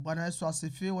Bwana Yesu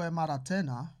asifiwe mara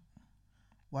tena.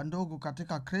 Wandugu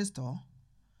katika Kristo,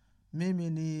 mimi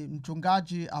ni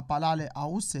mchungaji Apalale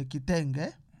Ause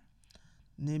Kitenge.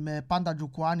 Nimepanda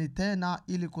jukwani tena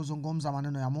ili kuzungumza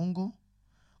maneno ya Mungu.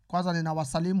 Kwanza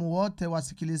ninawasalimu wote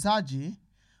wasikilizaji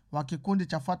wa kikundi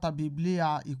cha Fuata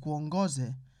Biblia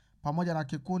Ikuongoze pamoja na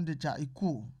kikundi cha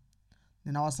Ikuu.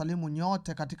 Ninawasalimu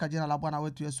nyote katika jina la Bwana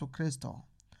wetu Yesu Kristo.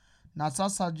 Na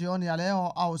sasa jioni ya leo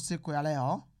au siku ya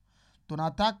leo,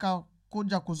 tunataka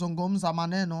kuja kuzungumza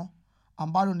maneno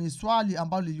ambalo ni swali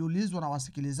ambalo liliulizwa na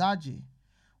wasikilizaji.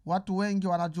 Watu wengi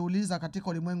wanajiuliza katika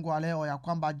ulimwengu wa leo ya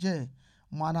kwamba je,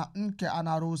 mwanamke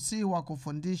anaruhusiwa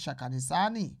kufundisha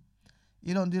kanisani?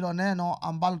 Hilo ndilo neno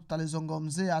ambalo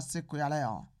tutalizungumzia siku ya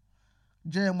leo.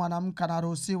 Je, mwanamke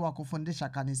anaruhusiwa kufundisha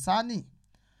kanisani?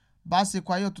 Basi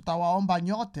kwa hiyo tutawaomba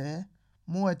nyote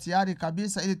muwe tayari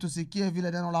kabisa ili tusikie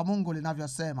vile neno la Mungu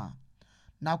linavyosema.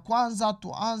 Na kwanza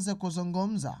tuanze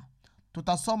kuzungumza.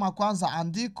 Tutasoma kwanza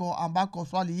andiko ambako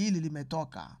swali hili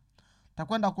limetoka.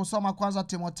 Takwenda kusoma kwanza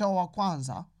Timotheo wa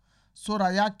kwanza,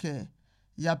 sura yake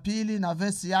ya 2 na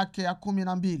vesi yake ya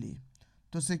 12.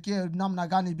 Tusikie namna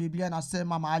gani Biblia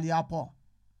inasema mahali hapo.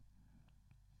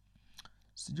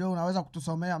 Sijui unaweza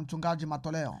kutusomea mchungaji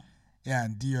Matoleo?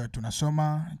 Ndiyo,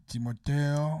 tunasoma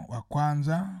Timotheo wa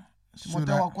kwanza.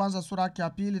 Timotheo wa kwanza sura yake ya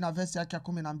 2 na vesi yake ya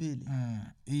 12.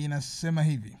 Hii inasema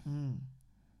hivi.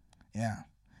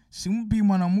 Simpi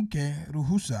mwanamke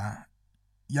ruhusa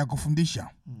ya kufundisha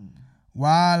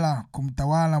wala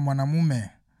kumtawala mwanamume,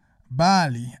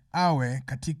 bali awe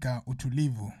katika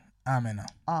utulivu. Amen.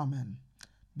 Amen.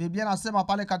 Biblia inasema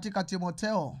pale katika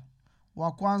Timotheo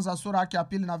wa kwanza sura yake ya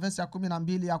 2 na vesi ya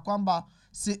 12 ya kwamba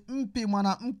simpi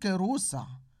mwanamke ruhusa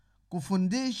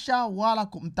kufundisha wala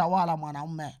kumtawala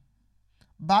mwanamume,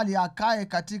 bali akae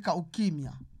katika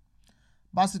ukimya.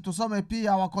 Basi tusome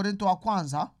pia Wakorintho wa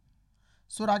kwanza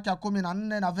sura yake ya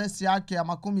 14 na vesi yake ya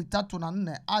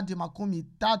 34 hadi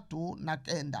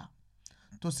 39.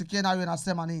 Tusikie nayo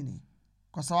inasema nini,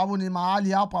 kwa sababu ni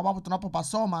mahali hapo ambapo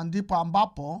tunapopasoma ndipo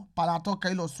ambapo panatoka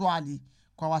hilo swali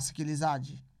kwa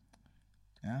wasikilizaji.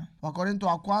 Wakorintho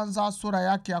wa kwanza sura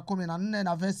yake ya 14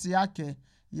 na vesi yake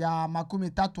ya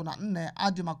 34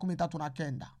 hadi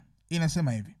 39.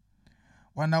 Inasema hivi: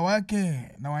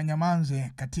 wanawake na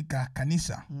wanyamanze katika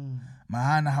kanisa,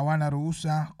 maana hawana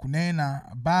ruhusa kunena,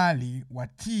 bali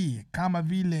watii kama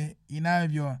vile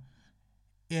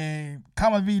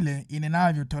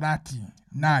inenavyo Torati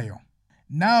nayo.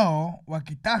 Nao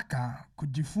wakitaka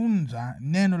kujifunza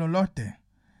neno lolote,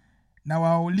 na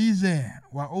waulize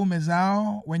waume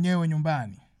zao wenyewe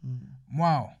nyumbani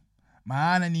mwao,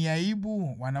 maana ni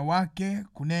aibu wanawake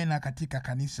kunena katika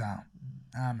kanisa.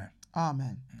 Amen.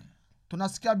 Amen.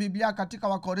 Tunasikia Biblia katika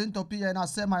Wakorintho pia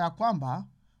inasema ya kwamba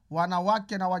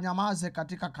wanawake na wanyamaze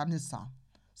katika kanisa.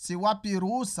 Si wapi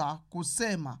ruhusa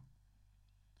kusema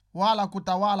wala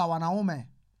kutawala wanaume,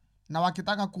 na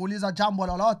wakitaka kuuliza jambo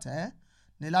lolote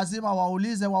ni lazima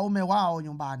waulize waume wao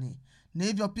nyumbani. Ni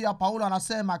hivyo pia Paulo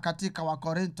anasema katika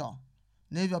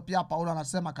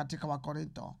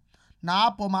Wakorintho. Na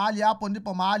hapo mahali hapo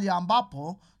ndipo mahali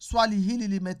ambapo swali hili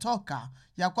limetoka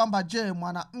ya kwamba je,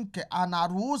 mwanamke ana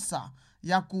ruhusa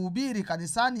ya kuhubiri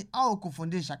kanisani au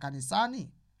kufundisha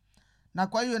kanisani? Na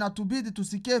kwa hiyo inatubidi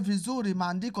tusikie vizuri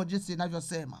maandiko jinsi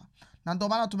inavyosema. Na ndio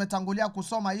maana tumetangulia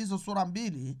kusoma hizo sura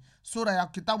 2, sura ya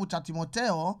kitabu cha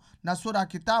Timotheo na sura ya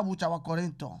kitabu cha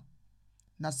Wakorintho,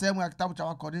 na sehemu ya kitabu cha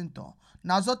Wakorintho,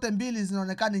 na zote mbili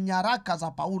zinaonekana nyaraka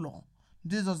za Paulo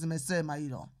ndizo zimesema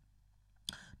hilo.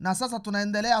 Na sasa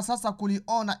tunaendelea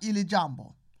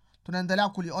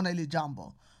kuliona ili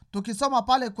jambo. Tukisoma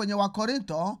pale kwenye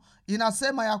Wakorintho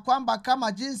inasema ya kwamba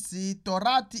kama jinsi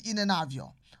Torati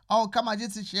inenavyo au kama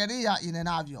jinsi sheria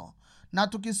inenavyo. Na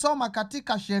tukisoma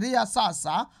katika sheria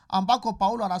sasa ambako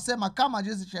Paulo anasema kama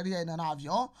jinsi sheria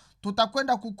inenavyo,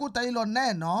 tutakwenda kukuta hilo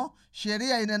neno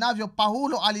sheria inenavyo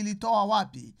Paulo alilitoa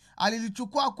wapi?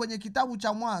 Alilichukua kwenye kitabu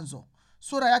cha Mwanzo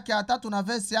sura yake ya 3 na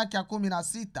vesi yake ya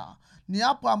 16. Ni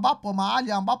hapo ambapo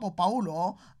mahali ambapo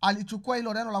Paulo alichukua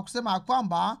hilo neno la kusema ya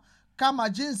kwamba kama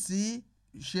jinsi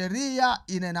sheria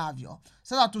inenavyo.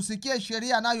 Sasa tusikie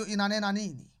sheria nayo inanena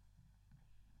nini.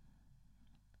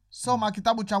 Soma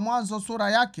kitabu cha Mwanzo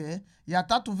sura yake ya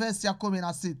 3 vesi ya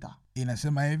 16.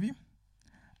 Inasema hivi: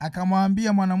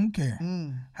 akamwambia mwanamke,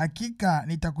 hakika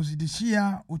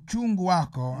nitakuzidishia uchungu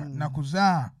wako na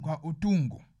kuzaa kwa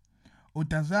utungu.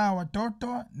 Utazaa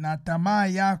watoto, na tamaa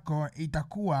yako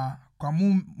itakuwa kwa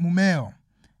mumeo,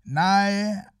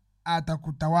 naye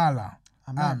atakutawala.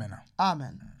 Amen.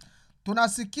 Amen.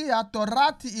 Tunasikia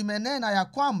Torati imenena ya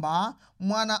kwamba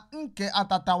mwanamke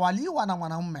atatawaliwa na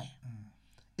mwanamume.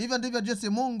 Hivyo ndivyo jinsi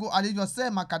Mungu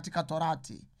alivyosema katika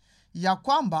Torati, ya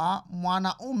kwamba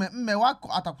mwanaume mme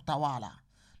wako atakutawala.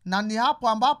 Na ni hapo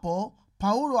ambapo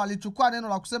Paulo alichukua neno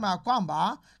la kusema ya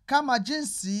kwamba kama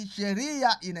jinsi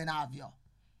sheria inenavyo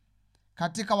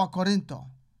katika Wakorinto,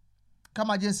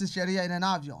 kama jinsi sheria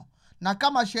inenavyo. Na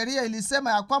kama sheria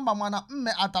ilisema ya kwamba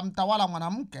mwanamume atamtawala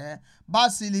mwanamke,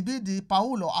 basi ilibidi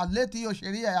Paulo alete hiyo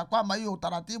sheria ya kwamba hiyo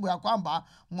utaratibu ya kwamba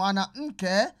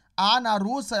mwanamke ana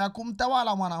ruhusa ya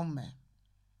kumtawala mwanamume,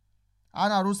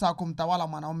 ana ruhusa ya kumtawala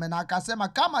mwanamume, na akasema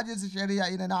kama jinsi sheria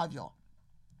inenavyo.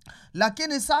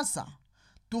 Lakini sasa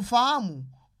tufahamu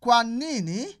kwa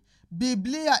nini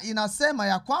Biblia inasema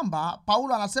ya kwamba,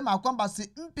 Paulo anasema ya kwamba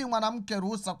simpi mwanamke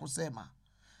ruhusa kusema.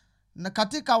 Na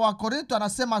katika Wakorinto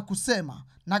anasema kusema,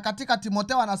 na katika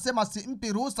Timotheo anasema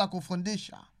simpi ruhusa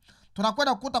kufundisha.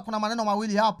 Tunakwenda kukuta kuna maneno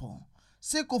mawili hapo,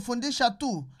 si kufundisha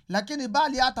tu, lakini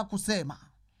bali hata kusema.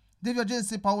 Ndivyo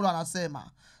jinsi Paulo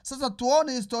anasema. Sasa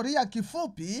tuone historia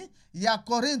kifupi ya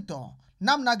Korinto,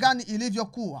 namna gani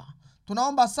ilivyokuwa.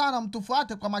 Tunaomba sana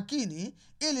mtufuate kwa makini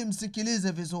ili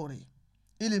msikilize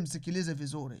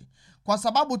vizuri, kwa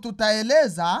sababu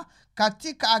tutaeleza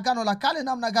katika Agano la Kale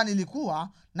namna gani ilikuwa,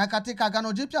 na katika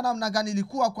Agano Jipya namna gani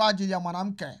ilikuwa kwa ajili ya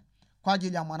mwanamke.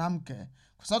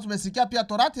 Kwa sababu tumesikia pia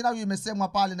Torati nayo imesemwa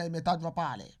pale na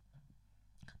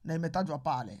imetajwa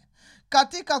pale.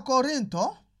 Katika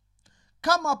Korinto,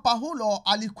 kama Paulo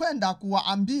alikwenda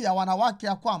kuwaambia wanawake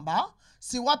ya kwamba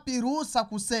siwapi ruhusa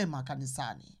kusema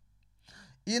kanisani,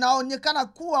 inaonekana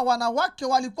kuwa wanawake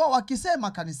walikuwa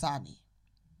wakisema kanisani.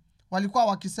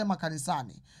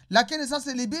 Lakini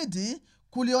sasa ilibidi,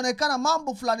 kulionekana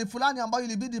mambo fulani ambayo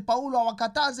ilibidi Paulo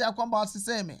awakataze ya kwamba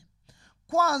wasiseme.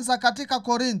 Kwanza, katika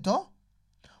Korinto,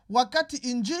 wakati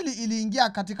injili iliingia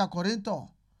katika Korinto,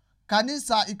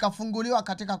 kanisa ikafunguliwa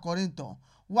katika Korinto,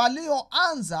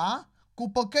 walioanza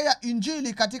kupokea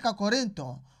injili katika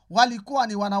Korinto walikuwa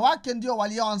ni wanawake, ndio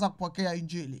walioanza kupokea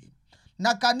injili.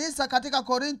 Na kanisa katika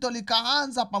Korinto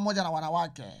likaanza pamoja na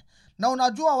wanawake. Na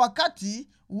unajua, wakati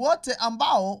wote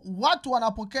ambao watu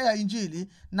wanapokea injili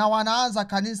na wanaanza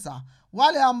kanisa,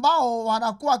 wale ambao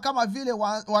wanakuwa kama vile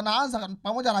wanaanza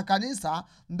pamoja na kanisa,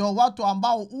 ndo watu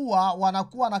ambao huwa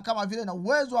wanakuwa na kama vile na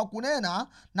uwezo wa kunena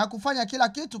na kufanya kila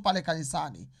kitu pale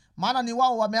kanisani, maana ni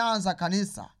wao wameanza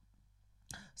kanisa.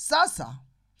 Sasa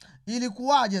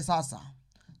ilikuwaje sasa?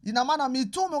 Ina maana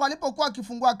mitume walipokuwa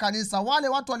wakifungua kanisa, wale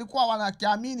watu walikuwa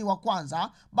wanakiamini wa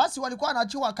kwanza, basi walikuwa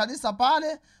wanaachiwa kanisa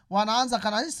pale, wanaanza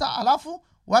kanisa, alafu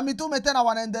wa mitume tena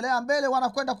wanaendelea mbele,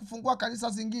 wanakwenda kufungua kanisa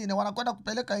zingine, wanakwenda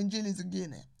kupeleka injili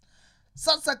zingine.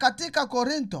 Sasa katika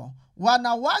Korinto,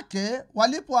 wanawake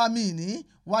walipoamini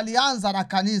walianza na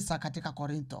kanisa katika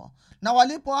Korinto, na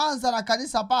walipoanza na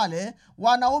kanisa pale,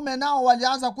 wanaume nao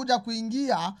walianza kuja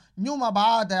kuingia nyuma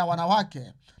baada ya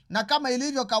wanawake. Na kama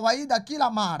ilivyo kawaida,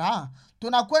 kila mara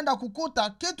tunakwenda kukuta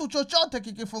kitu chochote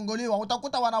kikifunguliwa,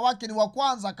 utakuta wanawake ni wa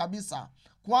kwanza kabisa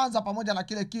kuanza pamoja na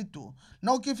kile kitu.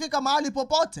 Na ukifika mahali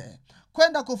popote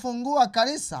kwenda kufungua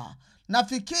kanisa,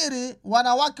 nafikiri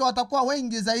wanawake watakuwa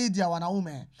wengi zaidi ya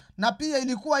wanaume. Na pia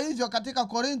ilikuwa hivyo katika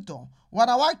Korinto,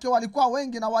 wanawake walikuwa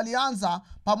wengi na walianza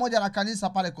pamoja na kanisa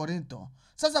pale Korinto.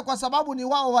 Sasa kwa sababu ni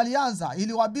wao walianza,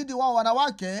 iliwabidi wao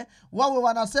wanawake wawe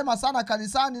wanasema sana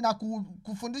kanisani na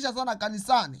kufundisha sana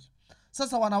kanisani.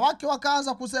 Sasa wanawake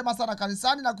wakaanza kusema sana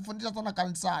kanisani na kufundisha sana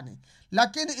kanisani.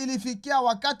 Lakini ilifikia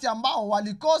wakati ambao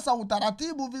walikosa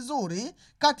utaratibu vizuri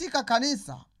katika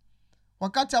kanisa.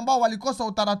 Wakati ambao walikosa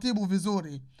utaratibu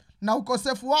vizuri, na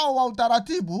ukosefu wao wa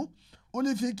utaratibu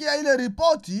ulifikia ile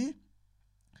ripoti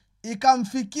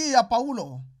ikamfikia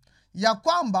Paulo ya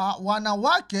kwamba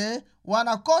wanawake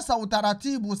wanakosa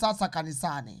utaratibu sasa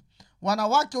kanisani.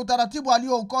 Wanawake utaratibu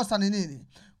walioukosa ni nini?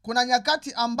 Kuna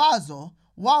nyakati ambazo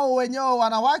wao wenyewe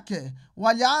wanawake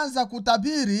walianza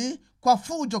kutabiri kwa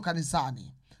fujo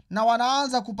kanisani, na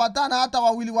wanaanza kupatana hata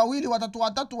wawili,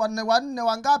 watatu, wanne,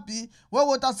 wangapi,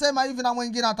 wewe utasema hivi na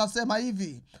mwingine atasema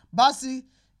hivi. Basi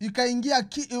ikaingia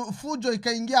fujo,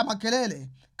 ikaingia makelele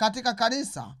katika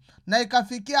kanisa, na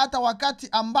ikafikia hata wakati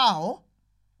ambao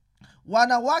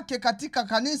wanawake katika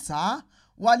kanisa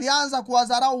walianza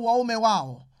kuwadharau waume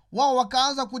wao. Wao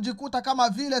wakaanza kujikuta kama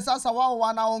vile sasa wao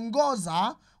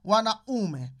wanaongoza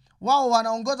wanaume. Wao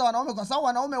wanaongoza wanaume kwa sababu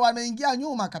wanaume wameingia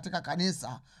nyuma katika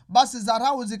kanisa. Basi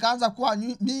dharau zikaanza kuwa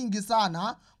mingi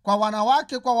sana kwa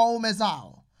wanawake kwa waume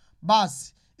zao.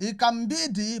 Basi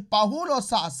ikambidi Paulo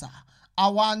sasa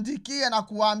awaandikie na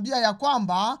kuwaambia ya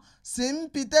kwamba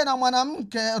simpi tena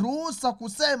mwanamke ruhusa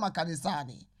kusema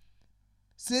kanisani.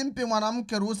 Simpi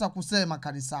mwanamke ruhusa kusema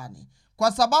kanisani,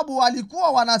 kwa sababu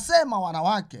walikuwa wanasema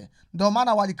wanawake. Ndio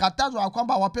maana walikatazwa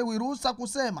kwamba wapewi ruhusa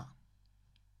kusema.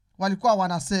 walikuwa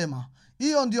wanasema.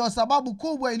 Hiyo ndio sababu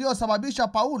kubwa iliyosababisha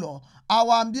Paulo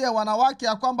awaambie wanawake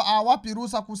ya kwamba hawapi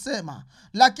ruhusa kusema.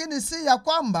 Lakini si ya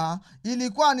kwamba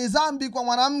ilikuwa ni dhambi kwa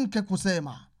mwanamke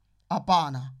kusema.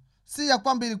 Hapana. Si ya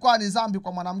kwamba ilikuwa ni dhambi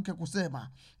kwa mwanamke kusema.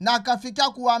 Na akafikia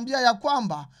kuwaambia ya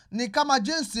kwamba ni kama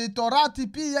jinsi Torati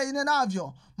pia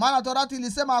inenavyo. Maana Torati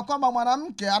ilisema ya kwamba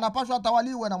mwanamke anapaswa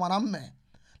atawaliwe na mwanamume.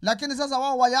 Lakini sasa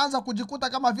wao walianza kujikuta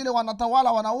kama vile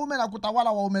wanatawala wanaume na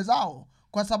kutawala waume zao,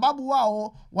 kwa sababu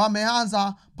wao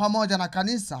wameanza pamoja na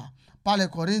kanisa pale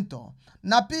Korinto.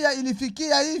 Na pia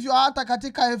ilifikia hivyo hata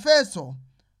katika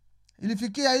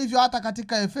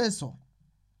Efeso.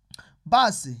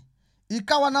 Basi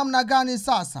ikawa namna gani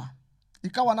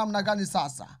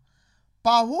sasa?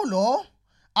 Paulo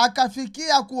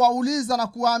akafikia kuwauliza na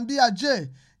kuwaambia,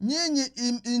 je, nyinyi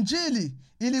injili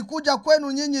ilikuja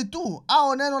kwenu nyinyi tu,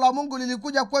 au neno la Mungu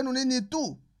lilikuja kwenu ninyi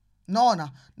tu?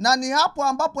 Naona, na ni hapo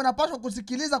ambapo napaswa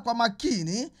kusikiliza kwa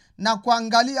makini na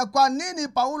kuangalia kwa nini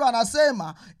Paulo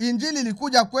anasema injili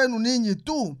ilikuja kwenu ninyi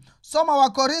tu. Soma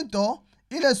Wakorinto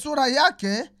ile sura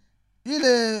yake,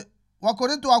 ile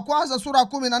Wakorinto wa kwanza sura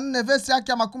 14 verse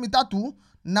yake ya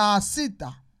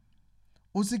 36.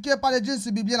 Usikie pale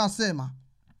jinsi Biblia inasema.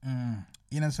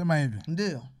 Inasema hivi.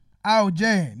 Ndio. Au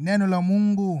je, neno la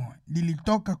Mungu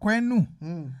lilitoka kwenu?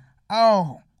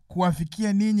 Au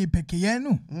kuwafikia ninyi peke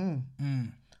yenu?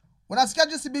 Unasikia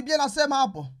jinsi Biblia inasema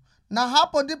hapo? Na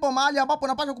hapo ndipo mahali ambapo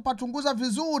unapaswa kupachunguza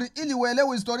vizuri ili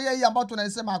uelewe historia hii ambayo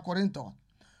tunaisema ya Korinto.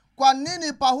 Kwa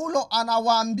nini Paulo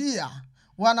anawaambia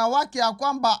wanawake ya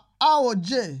kwamba au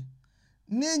je,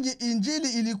 ninyi injili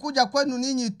ilikuja kwenu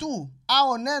ninyi tu,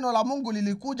 au neno la Mungu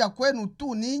lilikuja kwenu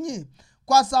tu ninyi?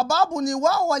 Kwa sababu ni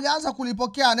wao walianza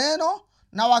kulipokea neno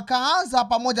na wakaanza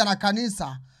pamoja na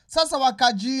kanisa. Sasa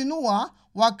wakajiinua,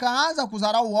 wakaanza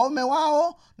kudharau waume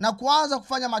wao na kuanza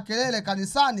kufanya makelele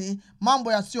kanisani,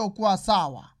 mambo yasiyokuwa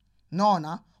sawa.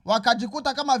 Naona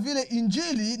wakajikuta kama vile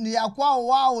injili ni ya kwao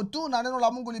wao tu na neno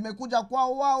la Mungu limekuja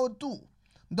kwao wao tu.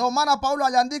 Ndio maana Paulo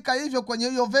aliandika hivyo kwenye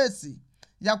hiyo vesi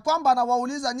ya kwamba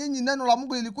anawauliza, nyinyi neno la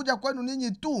Mungu lilikuja kwenu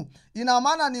ninyi tu. Ina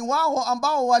maana ni wao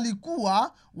ambao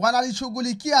walikuwa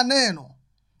wanalishughulikia neno.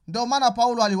 Ndio maana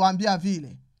Paulo aliwaambia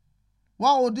vile.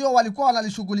 Wao ndio walikuwa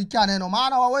wanalishughulikia neno.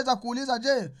 Maana waweza kuuliza,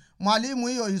 je, mwalimu,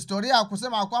 hiyo historia ya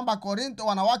kusema kwamba Korinto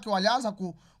wanawake walianza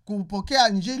kupokea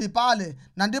injili pale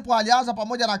na ndipo walianza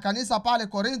pamoja na kanisa pale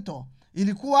Korinto,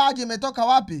 ilikuwa aje, imetoka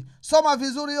wapi? Soma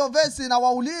vizuri hiyo vesi na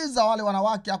wauliza wale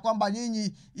wanawake ya kwamba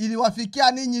nyinyi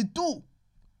iliwafikia ninyi tu.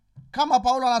 Kama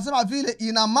Paulo anasema vile,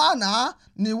 ina maana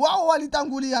ni wao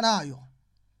walitangulia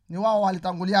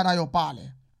nayo.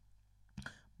 Pale.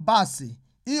 Basi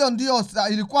hiyo ndio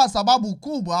ilikuwa sababu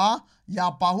kubwa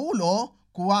ya Paulo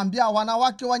kuwaambia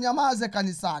wanawake wanyamaze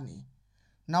kanisani,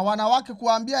 na wanawake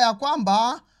kuwaambia ya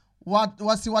kwamba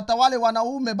wasiwatawale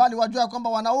wanaume, bali wajua ya kwamba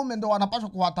wanaume ndio wanapaswa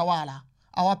kuwatawala.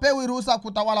 Hawapewi ruhusa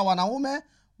kutawala wanaume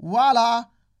wala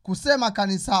kusema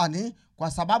kanisani,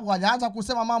 kwa sababu walianza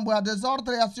kusema mambo ya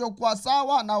desordre yasiyokuwa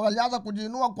sawa, na walianza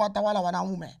kujiinua kuwatawala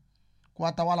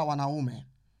wanaume.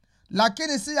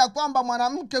 Lakini si ya kwamba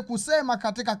mwanamke kusema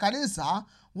katika kanisa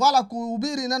wala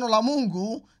kuhubiri neno la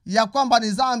Mungu ya kwamba ni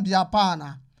dhambi.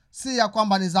 Hapana, si ya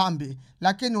kwamba ni dhambi,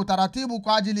 lakini utaratibu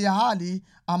kwa ajili ya hali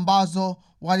ambazo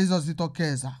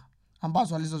walizozitokeza.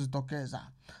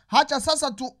 Hacha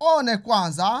sasa tuone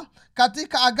kwanza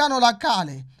katika Agano la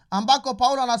Kale ambako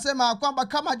Paulo anasema ya kwamba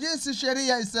kama jinsi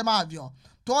sheria isemavyo.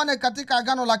 Tuone katika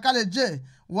Agano la Kale, je,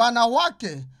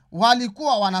 wanawake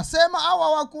walikuwa wanasema au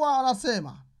hawakuwa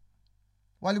wanasema?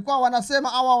 Walikuwa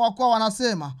wanasema au hawakuwa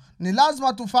wanasema? Ni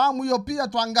lazima tufahamu hiyo pia.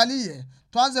 Tuangalie,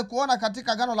 tuanze kuona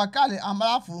katika Agano la Kale,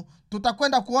 alafu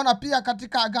tutakwenda kuona pia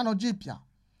katika Agano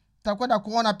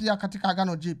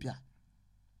Jipya.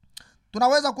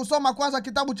 Tunaweza kusoma kwanza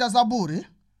kitabu cha Zaburi.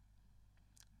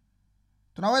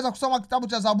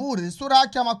 Sura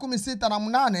yake ya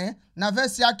 68 na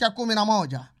vesi yake ya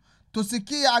 11.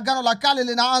 Tusikie Agano la Kale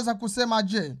linaanza kusema,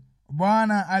 je,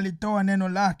 Bwana alitoa neno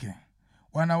lake,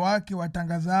 wanawake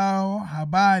watangazao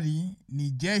habari ni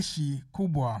jeshi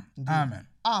kubwa.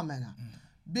 Amen.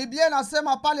 Biblia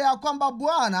inasema pale ya kwamba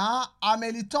Bwana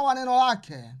amelitoa neno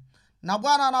lake, na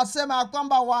Bwana anasema ya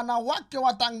kwamba wanawake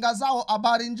watangazao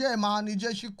habari njema ni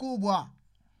jeshi kubwa.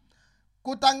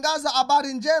 Kutangaza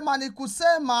habari njema ni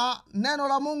kusema neno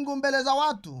la Mungu mbele za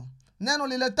watu, neno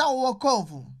liletao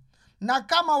wokovu. Na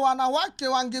kama wanawake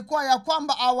wangekuwa ya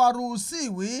kwamba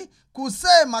hawaruhusiwi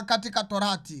kusema katika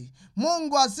Torati,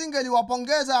 Mungu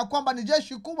asingeliwapongeza ya kwamba ni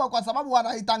jeshi kubwa, kwa sababu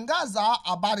wanaitangaza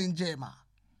habari njema.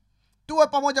 Tuwe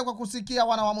pamoja kwa kusikia,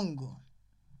 wana wa Mungu,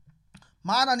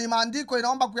 maana ni maandiko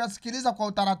inaomba kuyasikiliza kwa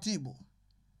utaratibu.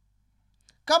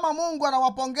 kama Mungu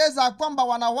anawapongeza kwamba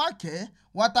wanawake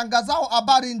watangazao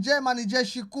habari njema ni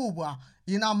jeshi kubwa,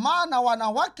 ina maana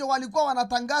wanawake walikuwa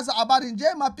wanatangaza habari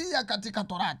njema pia katika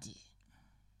Torati.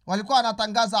 Walikuwa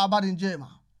wanatangaza habari njema.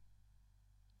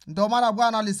 Ndio maana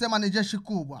Bwana alisema ni jeshi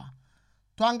kubwa.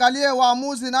 Tuangalie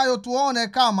Waamuzi nayo tuone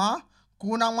kama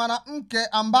kuna mwanamke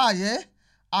ambaye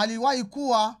aliwahi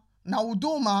kuwa na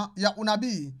huduma ya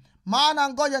unabii. Maana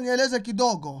ngoja nieleze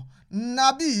kidogo.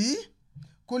 Nabii,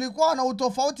 kulikuwa na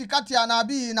utofauti kati ya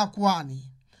nabii na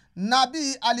kuhani.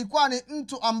 Nabii alikuwa ni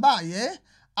mtu ambaye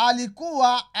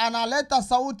alikuwa analeta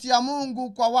sauti ya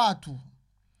Mungu kwa watu.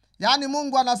 Yaani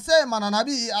Mungu anasema na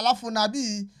nabii, alafu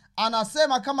nabii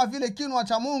anasema kama vile kinywa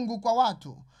cha Mungu kwa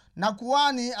watu. Na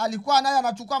kuhani alikuwa naye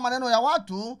anachukua maneno ya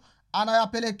watu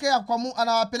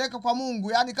anayapeleka kwa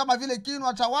Mungu, yaani kama vile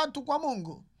kinywa cha watu kwa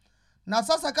Mungu. Na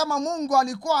sasa kama Mungu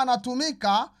alikuwa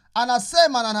anatumika,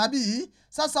 anasema na nabii,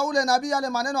 sasa ule nabii yale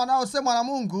maneno anayosemwa na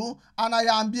Mungu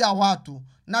anayaambia watu.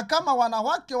 Na kama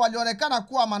wanawake walionekana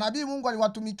kuwa manabii, Mungu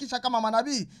aliwatumikisha kama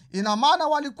manabii, ina maana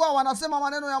walikuwa wanasema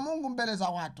maneno ya Mungu mbele za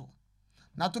watu.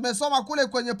 Na tumesoma kule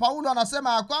kwenye Paulo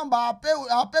anasema ya kwamba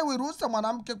hapewi ruhusa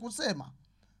mwanamke kusema.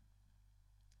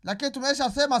 Lakini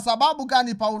tumeshasema sababu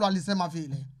gani Paulo alisema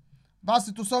vile.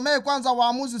 Basi tusomee kwanza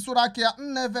Waamuzi sura yake ya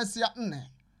 4 verse ya 4.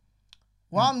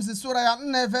 Waamuzi sura ya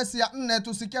 4 verse ya 4,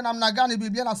 tusikie namna gani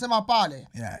Biblia inasema pale.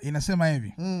 Inasema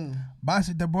hivi.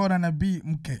 Basi Debora nabii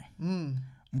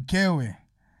mkewe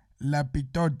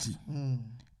Lapitoti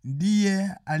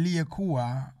ndiye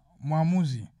aliyekuwa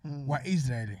mwamuzi wa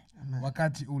Israeli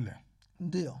wakati ule.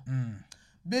 Ndio.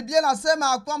 Biblia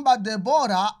inasema kwamba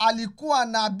Debora alikuwa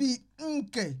nabii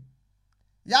mke.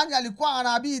 Yaani alikuwa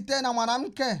nabii tena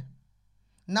mwanamke.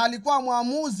 Na alikuwa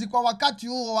mwamuzi kwa wakati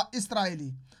huo wa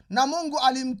Israeli. Na Mungu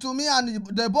alimtumia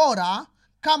Debora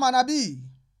kama nabii.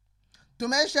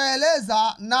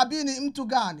 Tumeshaeleza nabii ni mtu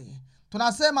gani.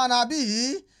 Tunasema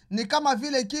nabii ni kama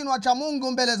vile kinywa cha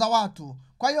Mungu mbele za watu.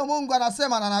 Kwa hiyo Mungu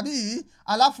anasema na nabii,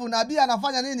 alafu nabii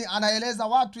anafanya nini? Anaeleza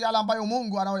watu yale ambayo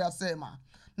Mungu anayoyasema.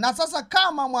 Na sasa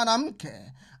kama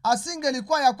mwanamke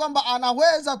asingelikuwa ya kwamba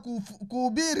anaweza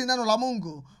kuhubiri neno la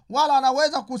Mungu, wala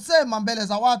anaweza kusema mbele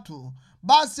za watu,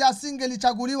 basi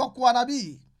asingelichaguliwa kuwa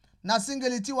nabii. Na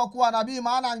asingelitiwa kuwa nabii,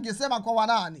 maana angesema kwa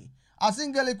wanani?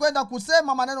 Asingelikwenda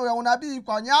kusema maneno ya unabii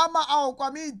kwa nyama au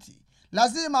kwa miti.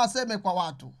 Lazima aseme kwa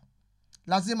watu.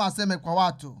 Lazima aseme kwa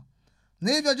watu.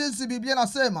 Ni hivyo jinsi Biblia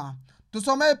inasema.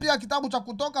 Tusomee pia kitabu cha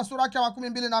Kutoka sura yake ya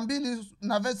 12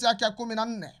 na verse yake ya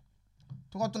 14.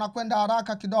 Tuko tunakwenda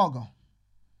haraka kidogo.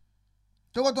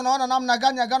 Tuko tunaona namna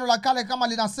gani Agano la Kale kama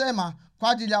linasema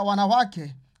kwa ajili ya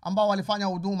wanawake ambao walifanya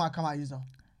huduma kama hizo.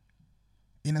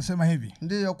 Inasema hivi.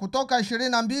 Ndiyo, Kutoka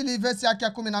 22 verse yake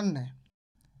ya 14.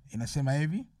 Inasema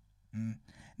hivi.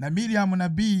 Na Miriam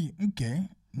nabii mke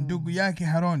ndugu yake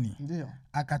Haroni, ndiyo,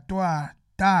 akatoa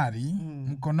tari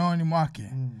mkononi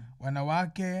mwake.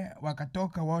 Wanawake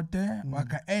wakatoka wote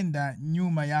wakaenda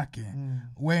nyuma yake,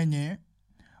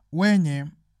 wenye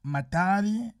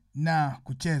matari na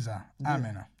kucheza.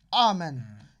 Amen. Amen.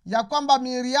 Ya kwamba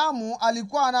Miriamu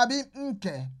alikuwa nabii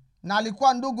mke na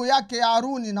alikuwa ndugu yake ya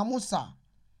Haruni na Musa.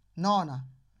 Naona.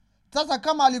 Sasa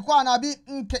kama alikuwa nabii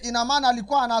mke, ina maana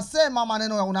alikuwa anasema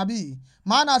maneno ya unabii.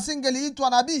 Maana asingeliitwa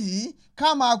nabii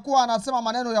kama hakuwa anasema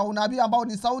maneno ya unabii ambao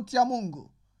ni sauti ya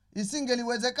Mungu.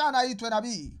 Isingeliwezekana aitwe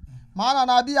nabii. Maana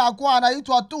nabii hakuwa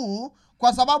anaitwa tu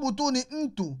kwa sababu tu ni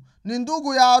mtu. Ni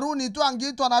ndugu ya Haruni tu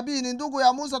angeitwa nabii, ni ndugu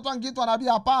ya Musa tu angeitwa nabii.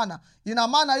 Hapana. Ina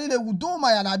maana ile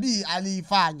huduma ya nabii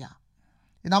aliifanya.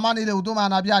 Ina maana ile huduma ya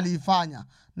nabii aliifanya.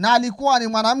 Na alikuwa ni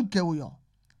mwanamke huyo.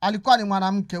 Alikuwa ni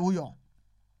mwanamke huyo.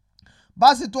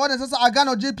 Basi tuone sasa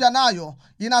Agano Jipya nayo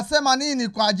inasema nini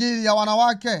kwa ajili ya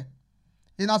wanawake.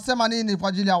 Inasema nini kwa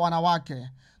ajili ya wanawake.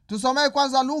 Tusomee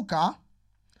kwanza Luka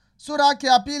sura yake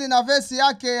ya 2 na verse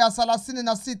yake ya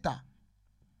 36.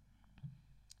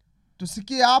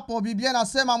 Tusikie hapo Biblia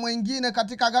inasema mwingine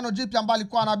katika Agano Jipya ambaye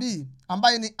alikuwa nabii,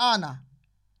 ambaye ni Ana.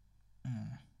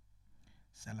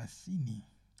 30.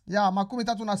 Ya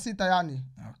 36 yani.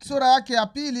 Okay. Sura yake ya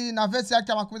 2 na verse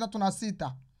yake ya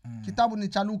 36. Kitabu ni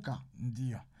cha Luka.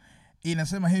 Ndiyo.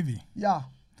 Inasema hivi.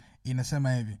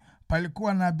 Inasema hivi.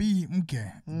 Palikuwa nabii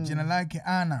mke, jina lake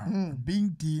Ana,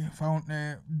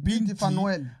 binti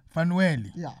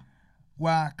Fanueli.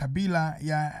 Wa kabila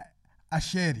ya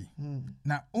Asheri.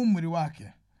 Na umri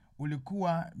wake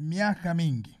ulikuwa miaka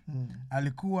mingi.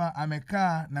 Alikuwa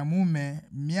amekaa na mume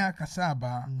miaka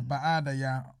 7 baada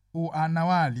ya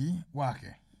uanawali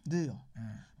wake. Ndiyo.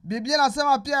 Biblia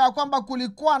inasema pia ya kwamba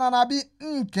kulikuwa na nabii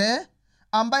mke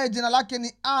ambaye jina lake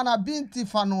ni Ana binti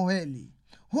Fanueli.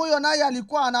 Huyo naye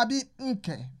alikuwa nabii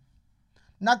mke.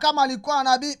 Na kama alikuwa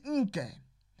nabii mke,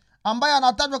 ambaye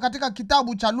anatajwa katika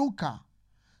kitabu cha Luka.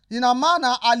 Ina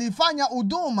maana alifanya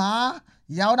huduma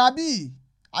ya nabii.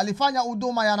 Alifanya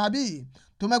huduma ya nabii.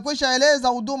 Tumekwisha eleza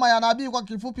huduma ya nabii kwa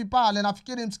kifupi pale,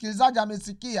 nafikiri msikilizaji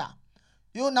amesikia.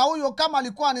 Na huyo kama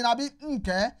alikuwa ni nabii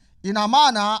mke, ina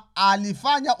maana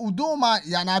alifanya huduma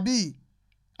ya nabii.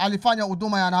 Alifanya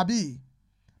huduma ya nabii.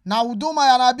 Na huduma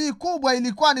ya nabii kubwa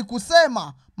ilikuwa ni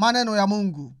kusema maneno ya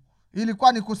Mungu.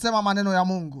 Ilikuwa ni kusema maneno ya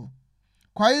Mungu.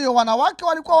 Kwa hiyo wanawake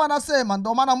walikuwa wanasema,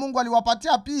 ndio maana Mungu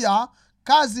aliwapatia pia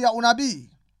kazi ya unabii.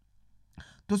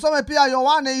 Tusome pia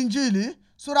Yohane Injili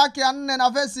sura yake ya 4 na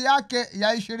vesi yake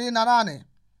ya 28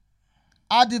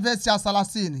 hadi vesi ya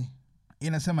 30.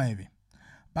 Inasema hivi: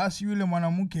 basi yule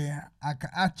mwanamke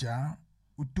akaacha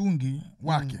utungi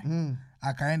wake,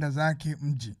 akaenda zake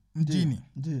mjini.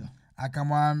 Ndio.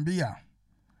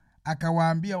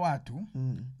 Akawaambia watu,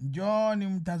 njooni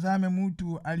mtazame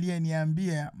mtu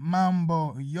aliyeniambia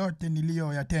mambo yote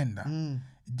niliyoyatenda.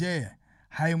 Je,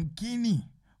 haimkini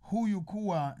huyu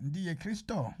kuwa ndiye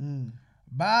Kristo?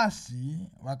 Basi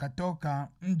wakatoka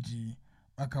mji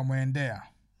wakamwendea.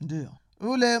 Ndio.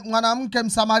 Yule mwanamke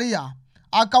Msamaria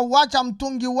akauacha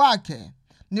mtungi wake.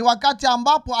 Ni wakati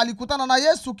ambapo alikutana na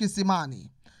Yesu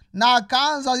kisimani. Na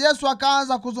Yesu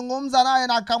akaanza kuzungumza naye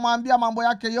na akamwambia mambo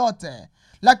yake yote.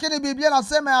 Lakini Biblia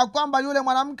inasema ya kwamba yule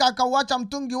mwanamke akauacha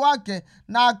mtungi wake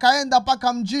na akaenda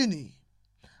paka mjini.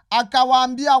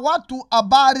 Akawaambia watu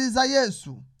habari za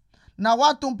Yesu.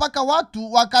 Na mpaka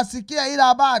watu wakasikia ile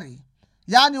habari.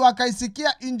 Yaani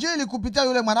wakaisikia injili kupitia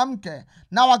yule mwanamke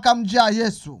na wakamjia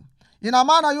Yesu. Ina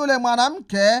maana yule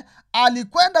mwanamke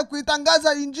alikwenda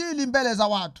kuitangaza injili mbele za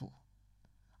watu.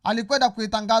 Alikwenda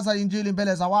kuitangaza injili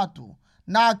mbele za watu.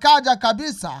 Na akaja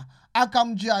kabisa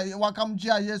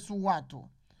wakamjia Yesu watu.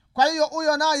 Kwa hiyo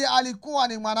huyo naye alikuwa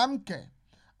ni mwanamke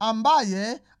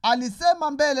ambaye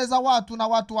alisema mbele za watu na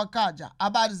watu wakaja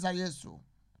habari za Yesu.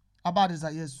 Habari za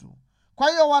Yesu. Kwa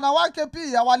hiyo wanawake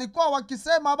pia walikuwa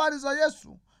wakisema habari za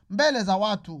Yesu mbele za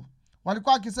watu.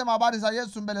 Walikuwa wakisema habari za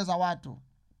Yesu mbele za watu.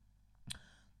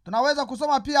 Tunaweza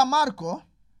kusoma pia Marko,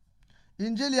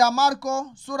 Injili ya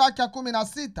Marko sura ya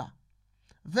 16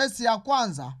 vesi ya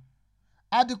 1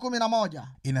 hadi 11.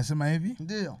 Inasema hivi: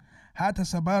 ndio. Hata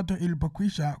Sabato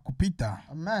ilipokwisha kupita,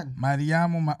 Amen,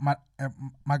 Mariamu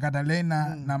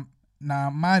Magdalena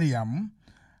na Mariamu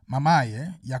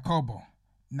mamaye Yakobo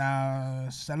na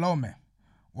Salome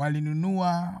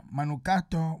walinunua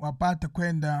manukato wapate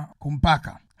kwenda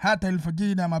kumpaka. Hata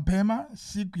alfajiri na mapema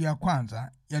siku ya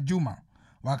kwanza ya juma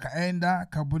wakaenda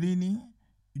kaburini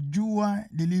jua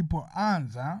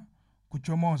lilipoanza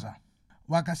kuchomoza.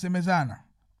 Wakasemezana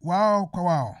wao kwa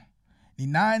wao, ni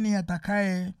nani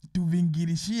atakaye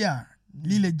tuvingirishia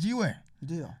lile jiwe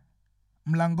ndio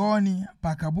mlangoni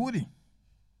pa kaburi?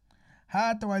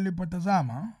 Hata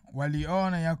walipotazama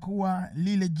waliona ya kuwa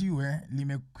lile jiwe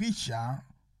limekwisha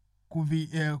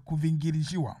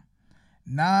kuvingirishiwa,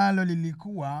 nalo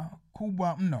lilikuwa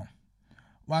kubwa mno.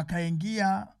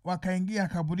 Wakaingia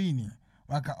kaburini,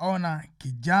 wakaona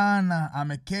kijana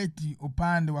ameketi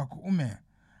upande wa kuume,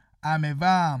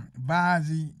 amevaa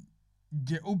vazi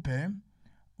jeupe.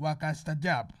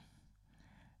 Wakastajabu.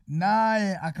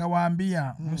 Naye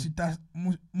akawaambia,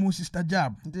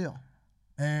 musistajabu. Ndio.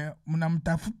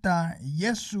 Mnamtafuta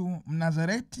Yesu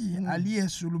Mnazareti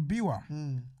aliyesulubiwa.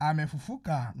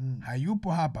 Amefufuka,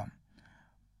 hayupo hapa.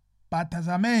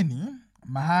 Patazameni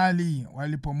mahali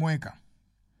walipomweka.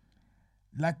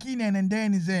 Lakini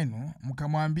enendeni zenu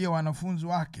mkamwambie wanafunzi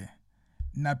wake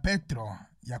na Petro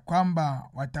ya kwamba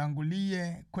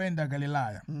watangulie kwenda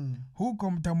Galilaya.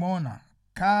 Huko mtamwona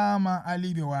kama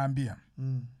alivyowaambia.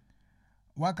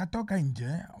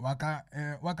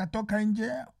 Wakatoka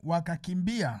nje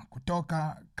wakakimbia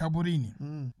kutoka kaburini.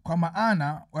 Kwa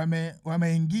maana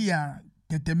wameingia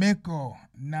tetemeko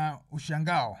na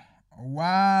ushangao,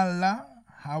 wala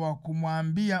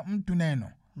hawakumwambia mtu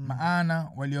neno,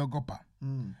 maana waliogopa.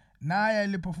 Naye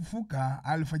alipofufuka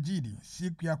alfajiri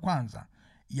siku ya kwanza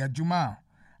ya Jumaa,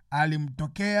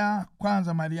 alimtokea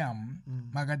kwanza Mariamu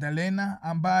Magdalena,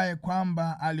 ambaye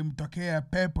kwamba alimtokea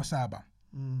pepo 7.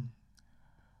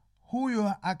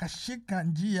 Huyo akashika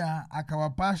njia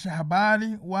akawapasha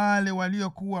habari wale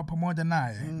waliokuwa pamoja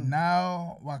naye.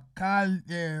 Nao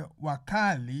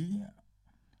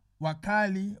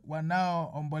wakali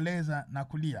wanaoomboleza na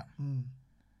kulia.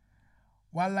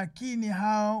 Walakini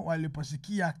hao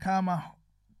waliposikia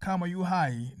kama yu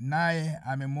hai naye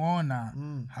amemwona,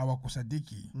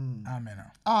 hawakusadiki.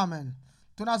 Amen.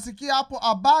 Tunasikia hapo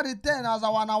habari tena za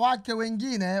wanawake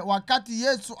wengine wakati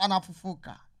Yesu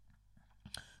anafufuka.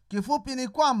 Kifupi ni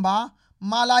kwamba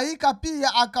malaika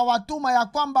pia akawatuma ya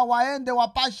kwamba waende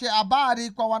wapashe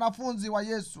habari kwa wanafunzi wa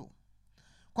Yesu.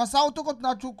 Kwa sababu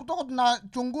tuko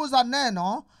tunachunguza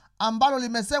neno ambalo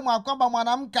limesemwa kwamba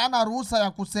mwanamke hana ruhusa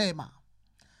ya kusema.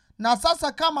 Na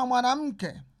sasa kama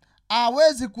mwanamke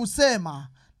hawezi kusema,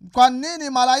 kwa nini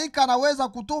malaika anaweza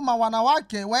kutuma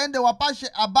wanawake waende wapashe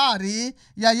habari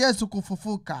ya Yesu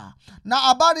kufufuka? Na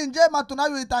habari njema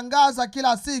tunayoitangaza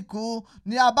kila siku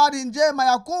ni habari njema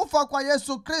ya kufa kwa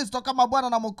Yesu Kristo kama Bwana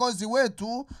na Mwokozi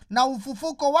wetu, na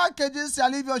ufufuko wake jinsi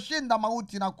alivyoshinda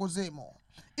mauti na kuzimu.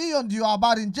 Hiyo ndiyo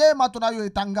habari njema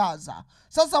tunayoitangaza.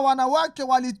 Sasa wanawake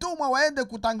walitumwa waende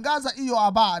kutangaza hiyo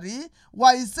habari,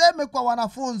 waiseme kwa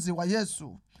wanafunzi wa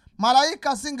Yesu.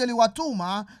 Malaika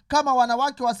singeliwatuma kama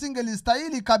wanawake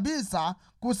wasingelistahili kabisa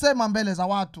kusema mbele za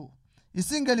watu.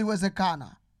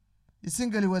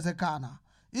 Isingeliwezekana.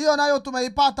 Hiyo nayo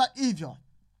tumeipata hivyo.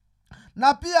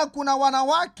 Na pia kuna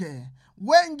wanawake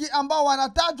wengi ambao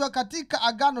wanatajwa katika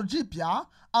Agano Jipya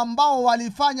ambao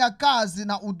walifanya kazi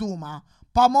na huduma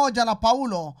pamoja na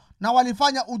Paulo, na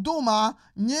walifanya huduma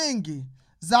nyingi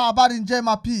za habari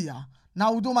njema pia, na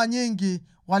huduma nyingi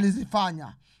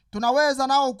walizifanya. Tunaweza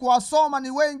nao kuwasoma, ni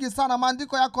wengi sana,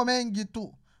 maandiko yako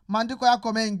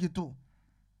mengi tu.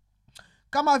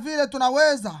 Kama vile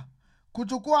tunaweza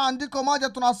kuchukua andiko moja,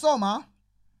 tunasoma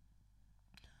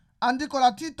andiko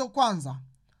la Tito kwanza.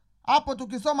 Hapo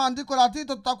tukisoma andiko la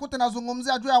Tito tutakuta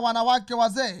nazungumzia juu ya wanawake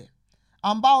wazee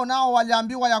ambao nao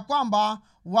waliambiwa ya kwamba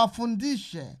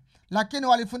wafundishe, lakini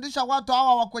walifundisha watu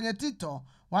hawa wa kwenye Tito,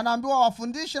 wanaambiwa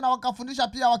wafundishe, na wakafundisha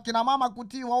pia wakina mama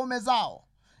kutii waume zao.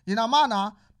 Ina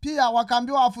maana pia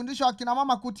wakaambiwa wafundishe wakina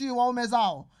mama kutii waume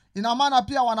zao. Ina maana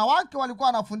pia wanawake walikuwa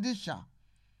wanafundisha.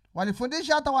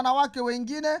 Walifundisha hata wanawake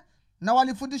wengine, na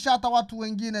walifundisha hata watu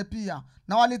wengine pia,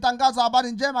 na walitangaza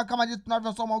habari njema kama jinsi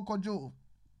tunavyosoma huko juu.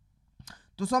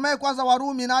 Tusomee kwanza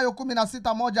Warumi nayo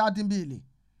 16:1-2.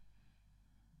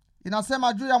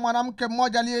 Inasema juu ya mwanamke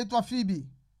mmoja aliyeitwa Fibi.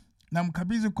 Na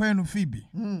mkabidhi kwenu Fibi,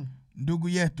 ndugu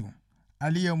yetu,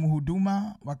 aliye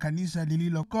mhuduma wa kanisa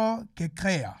lililoko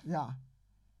Kekrea,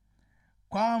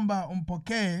 kwamba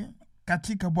umpokee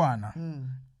katika Bwana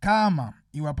kama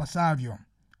iwapasavyo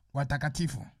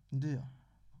watakatifu. Ndio.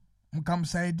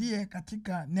 Mkamsaidie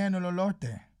katika neno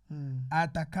lolote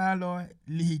atakalo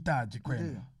lihitaji kwenu.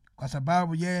 Ndiyo. Kwa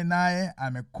sababu yeye naye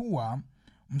amekuwa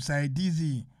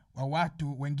msaidizi wa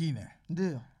watu wengine.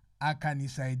 Ndio.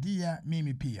 Akanisaidia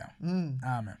mimi pia.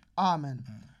 Amen.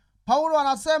 Paulo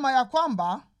anasema ya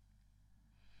kwamba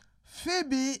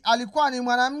Fibi alikuwa ni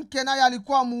mwanamke, naye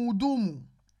alikuwa mhudumu.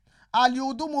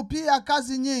 Alihudumu pia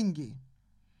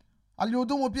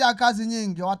kazi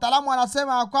nyingi. Wataalamu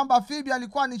wanasema ya kwamba Fibi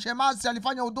alikuwa ni shemasi,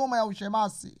 alifanya huduma ya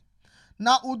ushemasi.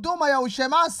 Na huduma ya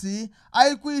ushemasi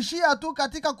haikuishia tu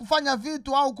katika kufanya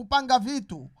vitu au kupanga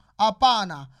vitu.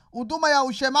 Hapana. Huduma ya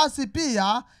ushemasi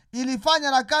pia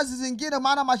ilifanya na kazi zingine,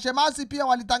 maana mashemasi pia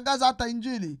walitangaza hata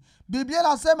Injili. Biblia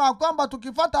inasema kwamba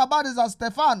tukifuata habari za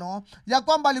Stefano ya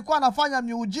kwamba alikuwa anafanya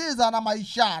miujiza na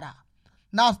maishara.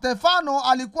 Na Stefano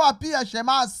alikuwa pia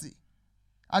shemasi.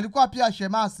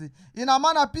 Ina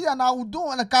maana pia na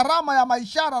huduma na karama ya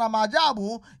maishara na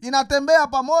maajabu inatembea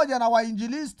pamoja na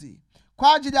wainjilisti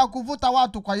kwa ajili ya kuvuta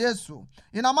watu kwa Yesu.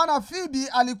 Ina maana Fibi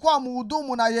alikuwa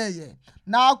mhudumu na yeye,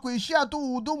 na hakuishia tu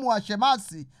uhudumu wa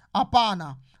shemasi.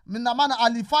 Hapana. Ina maana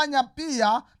alifanya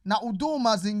pia na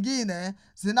huduma zingine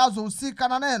zinazohusika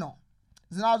na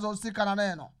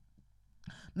neno.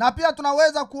 Na pia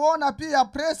tunaweza kuona pia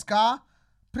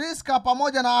Priska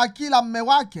pamoja na Akila mme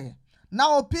wake,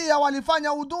 nao pia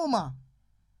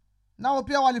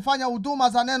walifanya huduma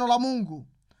za neno la Mungu.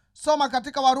 Soma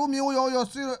katika Warumi huyo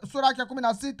sura ya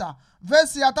 16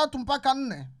 versi ya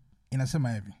 3-4.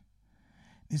 Inasema hivi: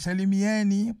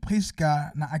 nisalimieni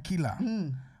Priska na Akila,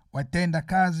 watenda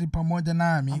kazi pamoja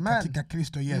nami. Amen. Katika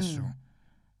Kristo Yesu,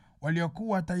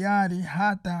 waliokuwa tayari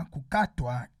hata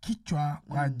kukatwa kichwa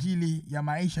kwa ajili ya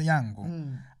maisha yangu,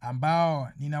 ambao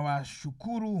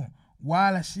ninawashukuru,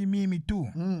 wala si mimi tu,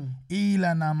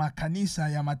 ila na makanisa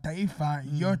ya mataifa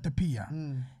yote pia.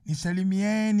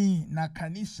 Nisalimieni na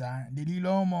kanisa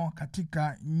lililomo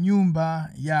katika nyumba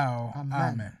yao.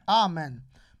 Amen.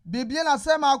 Biblia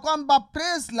inasema kwamba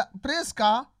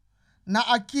Priska na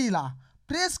Akila.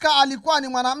 Priska alikuwa ni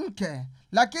mwanamke,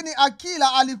 lakini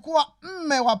Akila alikuwa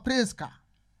mme wa Priska.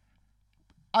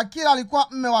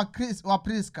 wa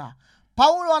Priska.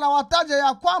 Paulo anawataja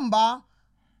ya kwamba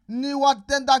ni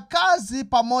watendakazi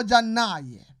pamoja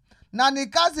naye. Na ni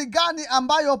kazi gani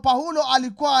ambayo Paulo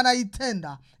alikuwa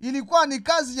anaitenda? Ilikuwa ni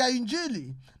kazi ya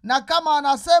Injili. Na kama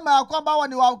anasema ya kwamba hawa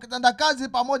ni watendakazi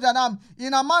pamoja nami,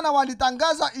 ina maana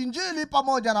walitangaza Injili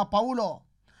pamoja na Paulo.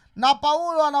 Na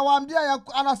Paulo anawaambia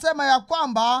anasema ya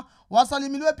kwamba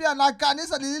wasalimiliwe pia na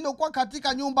kanisa lililokuwa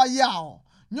katika nyumba yao.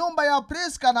 Nyumba ya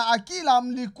Priska na Akila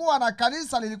mlikuwa na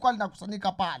kanisa lilikuwa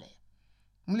linakusanyika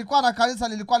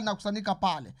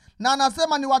pale. Na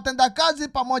anasema ni watendakazi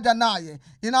pamoja naye.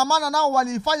 Ina maana nao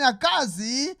walifanya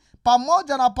kazi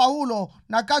pamoja na Paulo,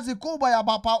 na kazi kubwa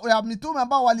ya mitume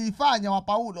ambao waliifanya wa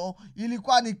Paulo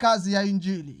ilikuwa ni kazi ya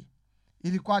injili.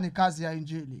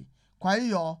 Kwa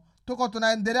hiyo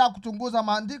tunaendelea kuchunguza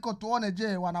maandiko tuone,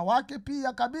 je, wanawake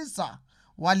pia kabisa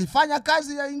walifanya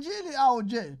kazi ya injili au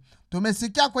je?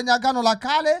 Tumesikia kwenye Agano la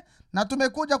Kale na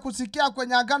tumekuja kusikia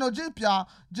kwenye Agano Jipya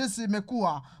jinsi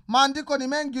imekuwa. Maandiko ni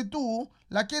mengi tu,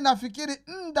 lakini nafikiri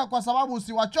kwa sababu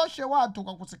usiwachoshe watu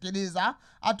kwa kusikiliza,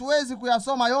 hatuwezi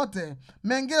kuyasoma yote.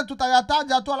 Mengine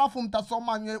tutayataja tu alafu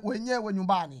mtasoma wenyewe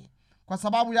nyumbani. Kwa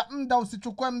sababu ya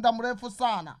usichukue muda mrefu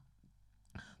sana.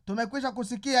 Tumekwisha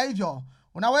kusikia hivyo.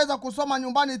 Unaweza kusoma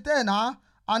nyumbani tena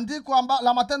andiko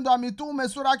la Matendo ya Mitume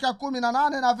sura yake ya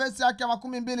 18 na verse yake ya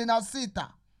 26.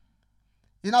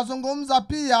 Inazungumza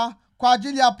pia kwa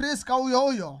ajili ya Priska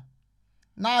huyo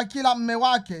na Akila mume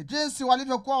wake, jinsi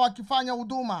walivyokuwa wakifanya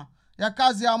huduma ya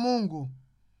kazi ya Mungu.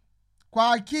 Kwa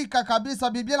hakika kabisa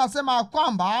Biblia inasema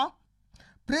kwamba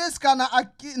Priska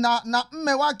na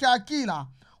mume wake Akila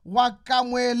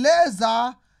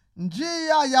wakamweleza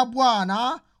njia ya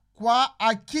Bwana kwa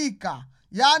hakika.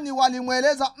 Yaani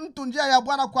walimweleza mtu njia ya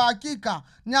Bwana kwa hakika.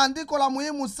 Ni andiko la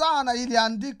muhimu sana ili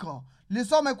andiko.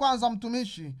 Lisome kwanza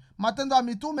mtumishi. Matendo ya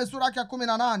Mitume sura yake ya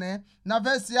 18 na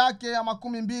verse yake ya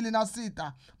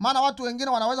 26. Maana watu wengine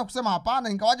wanaweza kusema hapana,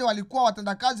 ingawaje walikuwa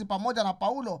watendakazi pamoja na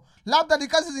Paulo, labda ni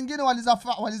kazi zingine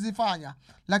walizifanya.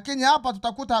 Lakini hapa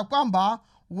tutakuta kwamba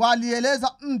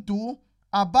walieleza mtu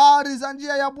habari za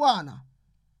njia ya Bwana.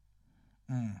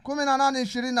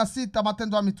 18:26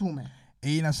 Matendo ya Mitume.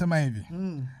 Hii inasema hivi.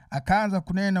 Akaanza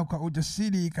kunena kwa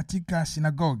ujasiri katika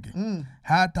sinagogi.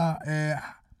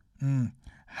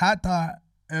 Hata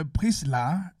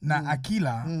Prisla na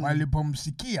Akila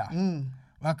walipomsikia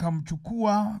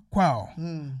wakamchukua kwao,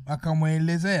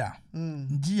 wakamwelezea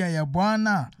njia ya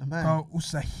Bwana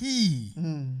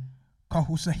kwa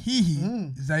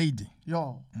usahihi zaidi.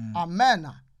 Amen.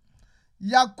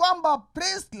 Ya kwamba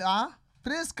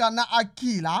Priska na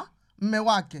Akila mume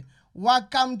wake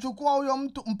wakamchukua huyo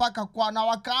mtu mpaka na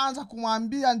wakaanza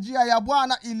kumwambia njia ya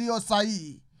Bwana iliyo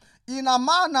sahihi. Ina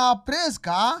maana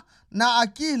Priska na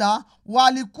Akila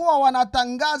walikuwa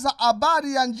wanatangaza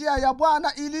habari ya njia ya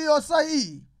Bwana iliyo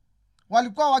sahihi.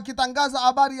 Walikuwa wakitangaza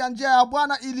habari ya njia ya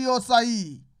Bwana iliyo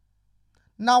sahihi.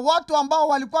 Na watu ambao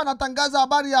walikuwa wanatangaza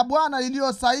habari ya Bwana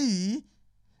iliyo sahihi,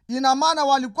 ina maana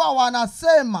walikuwa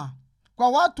wanasema kwa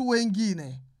watu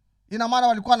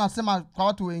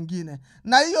wengine.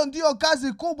 Na hiyo ndiyo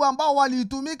kazi kubwa ambao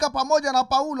waliitumika pamoja na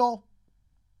Paulo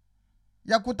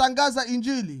ya kutangaza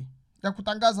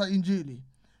injili.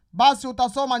 Basi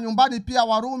utasoma nyumbani pia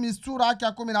Warumi sura yake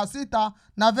ya 16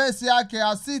 na verse yake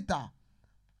ya 6.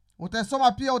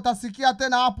 Utasoma pia, utasikia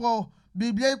tena hapo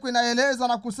Biblia iko inaeleza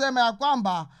na kusema ya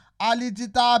kwamba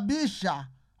alijitaabisha.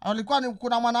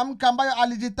 Kuna mwanamke ambaye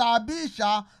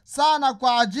alijitaabisha sana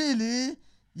kwa ajili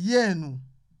yenu.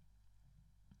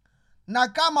 Na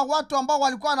kama watu ambao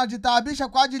walikuwa wanajitaabisha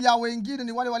kwa ajili ya wengine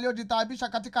ni wale waliojitaabisha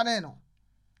katika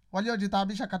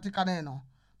neno,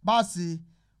 basi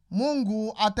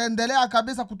Mungu ataendelea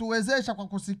kabisa kutuwezesha kwa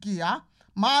kusikia.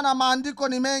 Maana maandiko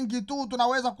ni mengi tu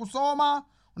tunaweza kusoma.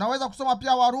 Unaweza kusoma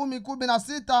pia Warumi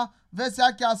 16 verse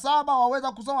yake ya 7,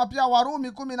 waweza kusoma pia Warumi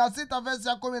 16 verse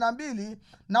ya 12,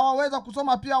 na waweza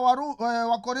kusoma pia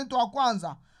Wakorintho wa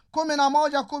kwanza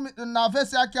 11 na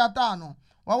verse yake ya 5.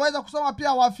 Waweza kusoma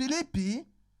pia Wafilipi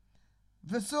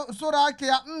sura yake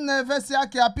ya 4 verse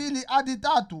yake ya 2 hadi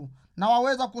 3, na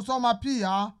waweza kusoma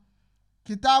pia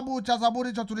kitabu cha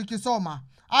Zaburi cha tulikisoma.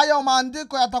 Hayo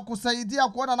maandiko yatakusaidia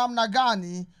kuona namna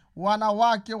gani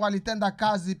wanawake walitenda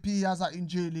kazi pia za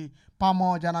injili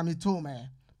pamoja na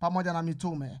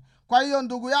mitume. Kwa hiyo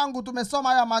ndugu yangu, tumesoma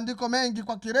haya maandiko mengi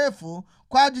kwa kirefu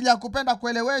kwa ajili ya kupenda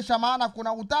kuelewesha, maana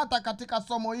kuna utata katika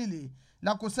somo hili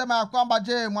la kusema ya kwamba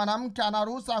je, mwanamke ana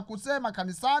ruhusa ya kusema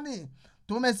kanisani?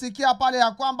 Tumesikia pale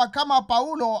ya kwamba kama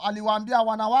Paulo aliwaambia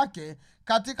wanawake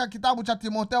katika kitabu cha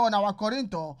Timotheo na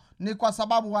Wakorinto, ni kwa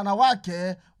sababu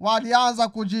wanawake walianza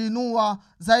kujiinua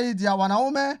zaidi ya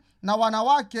wanaume, na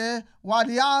wanawake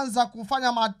walianza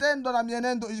kufanya matendo na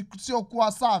mienendo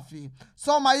isiyokuwa safi.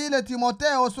 Soma ile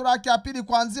Timotheo sura yake ya 2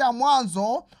 kuanzia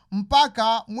mwanzo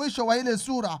mpaka mwisho wa ile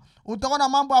sura, utaona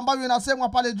mambo ambayo inasemwa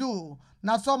pale juu.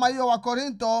 Na soma hiyo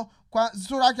Wakorinto kwa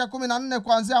sura yake ya 14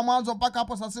 kuanzia mwanzo mpaka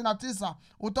hapo 39,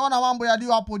 utaona mambo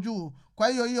yaliyo hapo juu. Kwa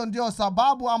hiyo ndio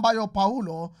sababu ambayo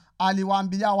Paulo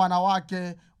aliwaambia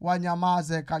wanawake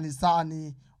wanyamaze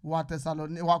kanisani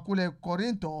wa kule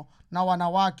Korinto na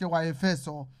wanawake wa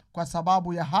Efeso, kwa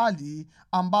sababu ya hali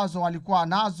ambazo walikuwa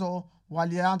nazo.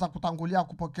 Walianza kutangulia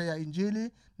kupokea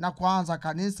injili na kuanza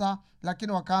kanisa,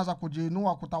 lakini wakaanza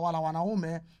kujiinua kutawala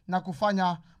wanaume na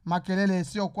kufanya makelele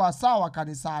isiyokuwa sawa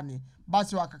kanisani.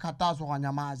 Basi wakakatazwa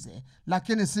wanyamaze.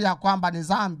 Lakini si ya kwamba ni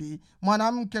dhambi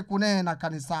mwanamke kunena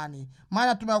kanisani,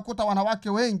 maana tumewakuta wanawake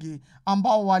wengi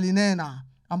ambao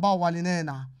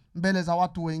walinena mbele za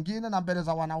watu wengine na mbele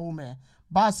za wanaume.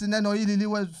 Basi neno hili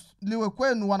liwe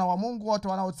kwenu wana wa Mungu wote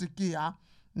wanaosikia,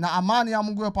 na amani ya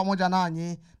Mungu iwe pamoja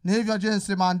nanyi. Ni hivyo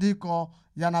jinsi maandiko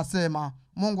yanasema.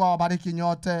 Mungu awabariki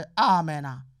nyote.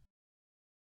 Amena.